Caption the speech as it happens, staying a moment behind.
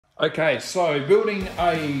Okay, so building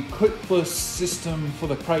a clipless system for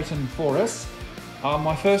the Kraton 4S.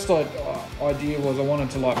 My first idea was I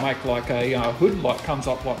wanted to make like a hood, like comes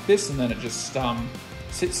up like this, and then it just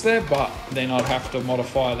sits there. But then I'd have to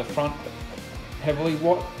modify the front heavily.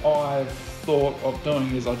 What I've thought of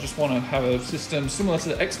doing is I just want to have a system similar to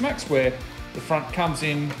the X-Max, where the front comes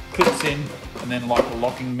in, clips in, and then like a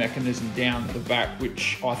locking mechanism down the back,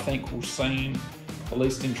 which I think will seem the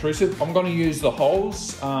least intrusive. I'm going to use the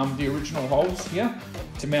holes, the original holes here,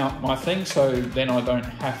 to mount my thing, so then I don't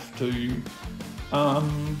have to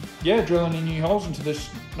drill any new holes into this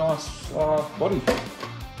nice body.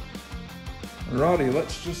 Alrighty,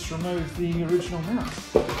 let's just remove the original mount.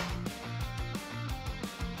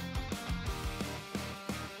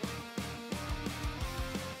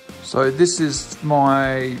 So this is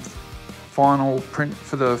my final print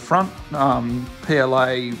for the front,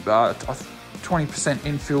 PLA 20%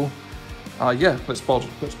 infill. Let's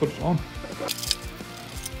put it on.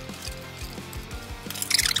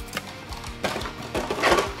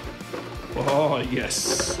 Oh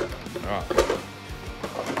yes. Alright.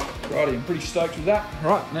 Righty, I'm pretty stoked with that.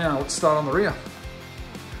 Right, now let's start on the rear.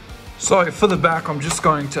 So for the back, I'm just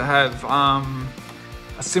going to have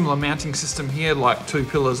a similar mounting system here, like 2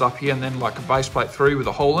 pillars up here and then like a base plate through with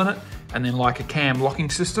a hole in it, and then like a cam locking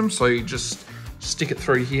system. So you just stick it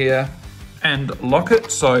through here and lock it.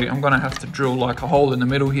 So I'm gonna have to drill like a hole in the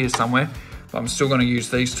middle here somewhere, but I'm still gonna use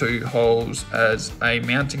these 2 holes as a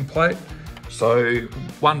mounting plate. So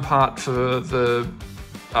one part for the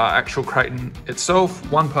actual Kraton itself,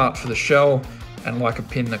 one part for the shell, and like a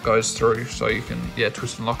pin that goes through so you can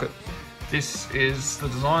twist and lock it. This is the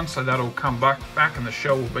design, so that'll come back and the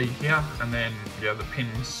shell will be here, and then the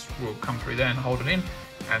pins will come through there and hold it in,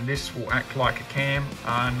 and this will act like a cam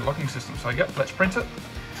and locking system. So let's print it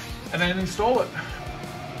and then install it.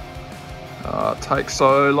 It takes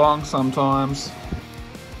so long sometimes.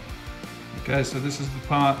 Okay, so this is the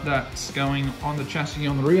part that's going on the chassis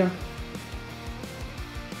on the rear.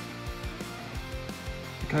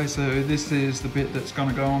 Okay, so this is the bit that's going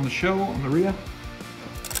to go on the shell on the rear.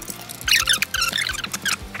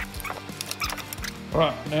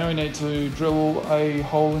 Alright, now we need to drill a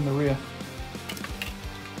hole in the rear.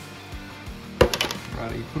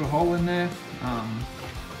 Righty, put a hole in there.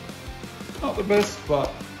 Not the best,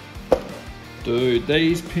 but dude,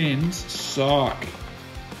 these pins suck.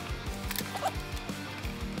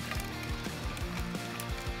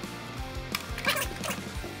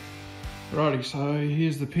 Righty, so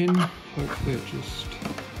here's the pin. Hopefully it just...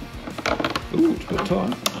 Ooh, it's a bit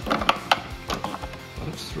tight. But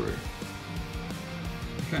it's through.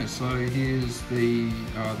 Okay, so here's the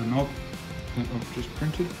knob that I've just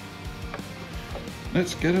printed.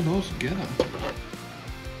 Let's get it all together.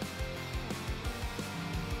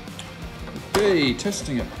 Okay,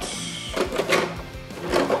 testing it. So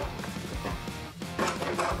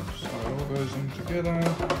it all goes in together.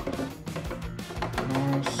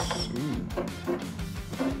 Nice. Ooh.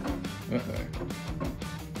 Uh-oh.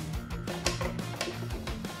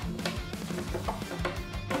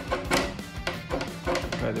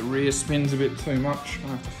 Okay, the rear spins a bit too much. I'm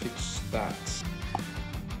gonna have to fix that.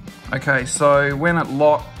 Okay, so when it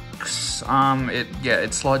locks,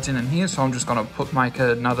 it slides in here. So I'm just gonna make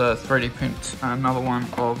another 3D print, another one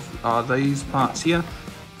of these parts here.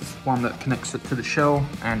 This one that connects it to the shell,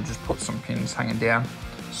 and just put some pins hanging down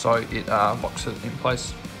so it locks it in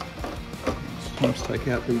place. Let's take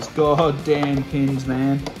out these goddamn pins,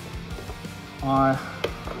 man. I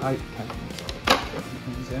hate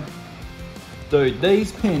taking these out. Dude,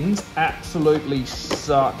 these pins absolutely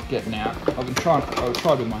suck getting out. I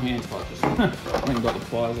tried with my hands, but I just went and got the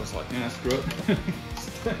pliers. I was like, nah, screw it.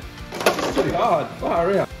 It's pretty hard,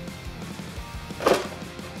 far out.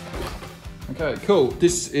 Okay, cool.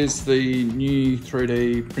 This is the new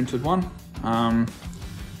 3D printed one. Got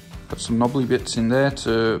some knobbly bits in there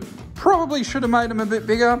probably should have made them a bit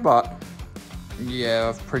bigger, but yeah,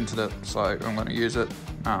 I've printed it, so I'm going to use it.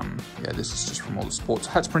 This is just from all the sports.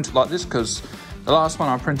 I had to print it like this because the last one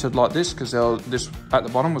I printed like this because this at the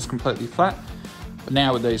bottom was completely flat. But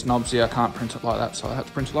now with these knobs here, I can't print it like that, so I had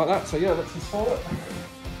to print it like that. So yeah, let's install it.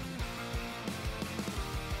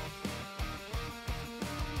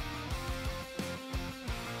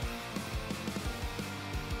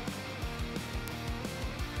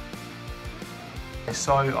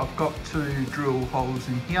 So I've got 2 drill holes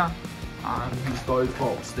in here. Use those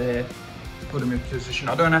bolts there to put them in position.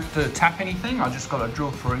 I don't have to tap anything, I just got to drill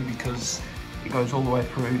through because it goes all the way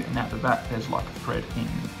through, and at the back there's like a thread in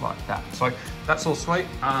like that. So that's all sweet.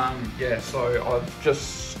 So I've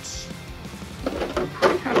just... I'm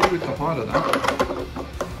pretty happy with the height of that.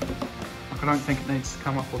 I Like, I don't think it needs to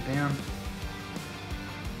come up or down.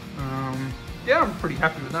 Yeah, I'm pretty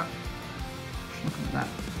happy with that. Just looking at that.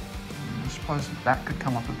 I suppose that could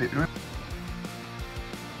come up a bit.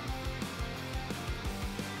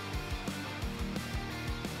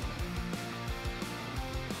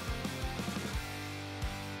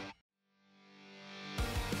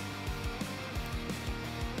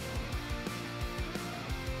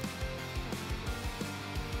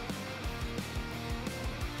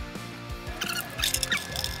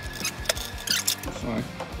 So,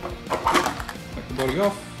 take the body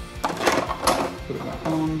off, put it back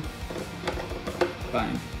on,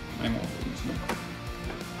 bang, no more things.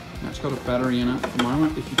 Now it's got a battery in it at the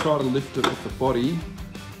moment. If you try to lift it with the body,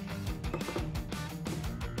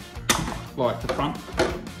 like the front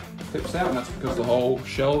clips out, and that's because the whole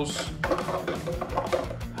shell's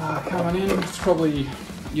coming in. It's probably,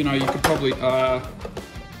 you know, you could probably,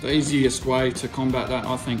 the easiest way to combat that,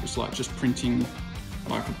 I think, is like just printing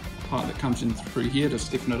like a part that comes in through here to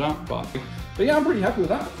stiffen it up. But yeah, I'm pretty happy with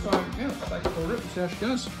that. So yeah, let's take it for a rip and see how she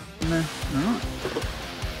goes. All right.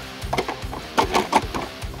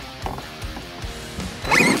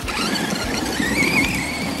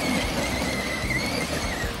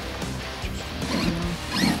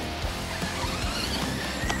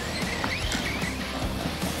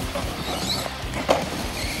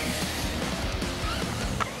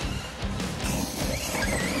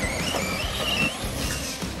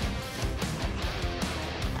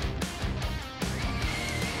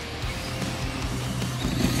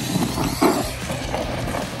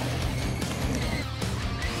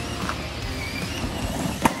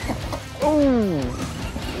 Oh,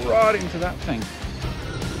 right into that thing.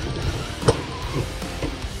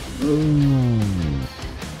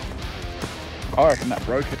 I reckon that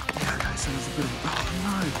broke it. Okay, so there's a bit of, oh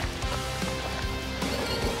no.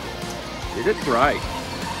 Did it break?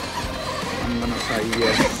 I'm gonna say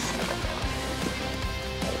yes.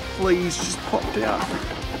 Please, just popped out.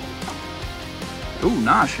 Oh,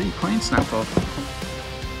 nah, she clean snapped off.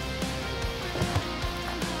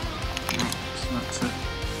 So that's it.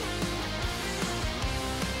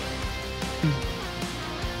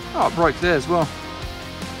 Oh, it broke there as well.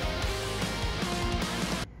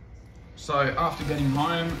 So after getting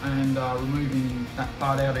home and removing that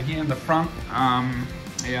part out of here in the front,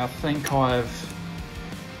 yeah, I think I've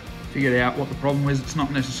figured out what the problem is. It's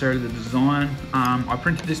not necessarily the design. I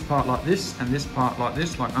printed this part like this and this part like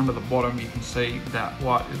this, like under the bottom you can see that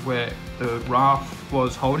white is where the raft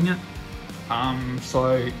was holding it.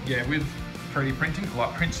 So yeah, with 3D printing, it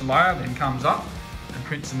like prints a layer, then comes up and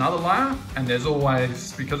prints another layer, and there's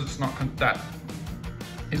always, because it's not, that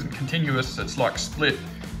isn't continuous, it's like split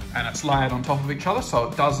and it's layered on top of each other, so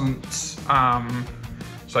it doesn't,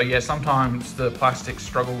 so yeah, sometimes the plastic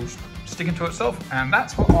struggles sticking to itself, and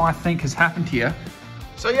that's what I think has happened here.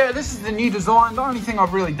 So yeah, this is the new design. The only thing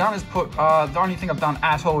I've really done is put, the only thing I've done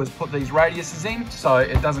at all is put these radiuses in so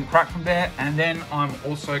it doesn't crack from there, and then I'm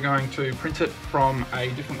also going to print it from a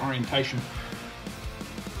different orientation.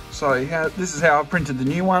 So yeah, this is how I printed the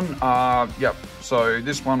new one. Yep, so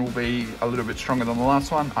this one will be a little bit stronger than the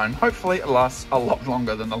last one, and hopefully it lasts a lot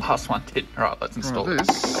longer than the last one did. All right, let's install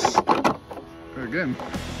this. Very good.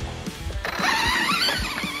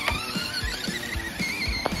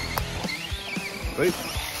 Sweet.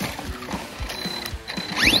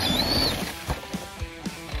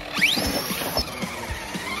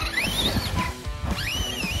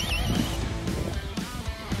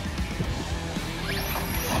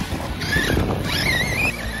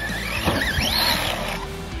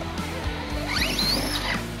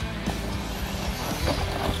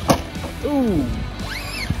 Ooh,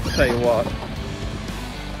 I'll tell you what.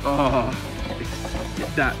 Oh,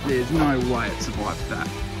 that, there's no way it survived that.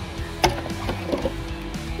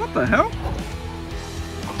 What the hell?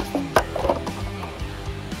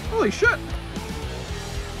 Holy shit.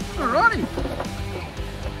 Alrighty.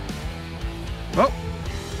 Well,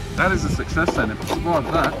 that is a success then, if it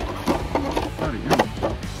survived that. Bloody hell.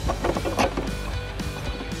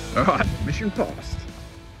 Alright, mission passed.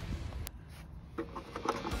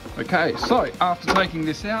 Okay, so after taking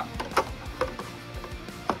this out,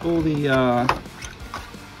 all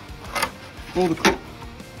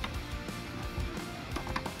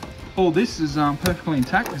this is perfectly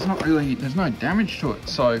intact. There's no damage to it.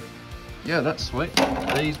 So yeah, that's sweet.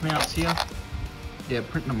 These mounts here, yeah,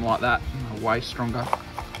 printing them like that are way stronger.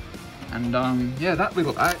 And yeah, that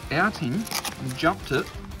little outing, jumped it,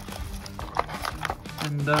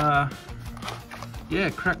 and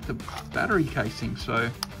yeah, cracked the battery casing.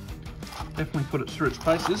 So definitely put it through its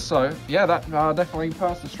paces. So yeah, that definitely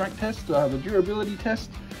passed the strength test, the durability test.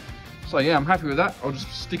 So yeah, I'm happy with that. I'll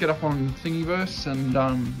just stick it up on Thingiverse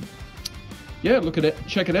and yeah, look at it,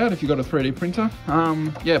 check it out if you've got a 3D printer.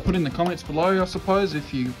 Yeah, put in the comments below, I suppose,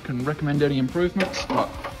 if you can recommend any improvements. But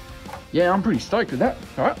yeah, I'm pretty stoked with that.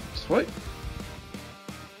 All right, sweet.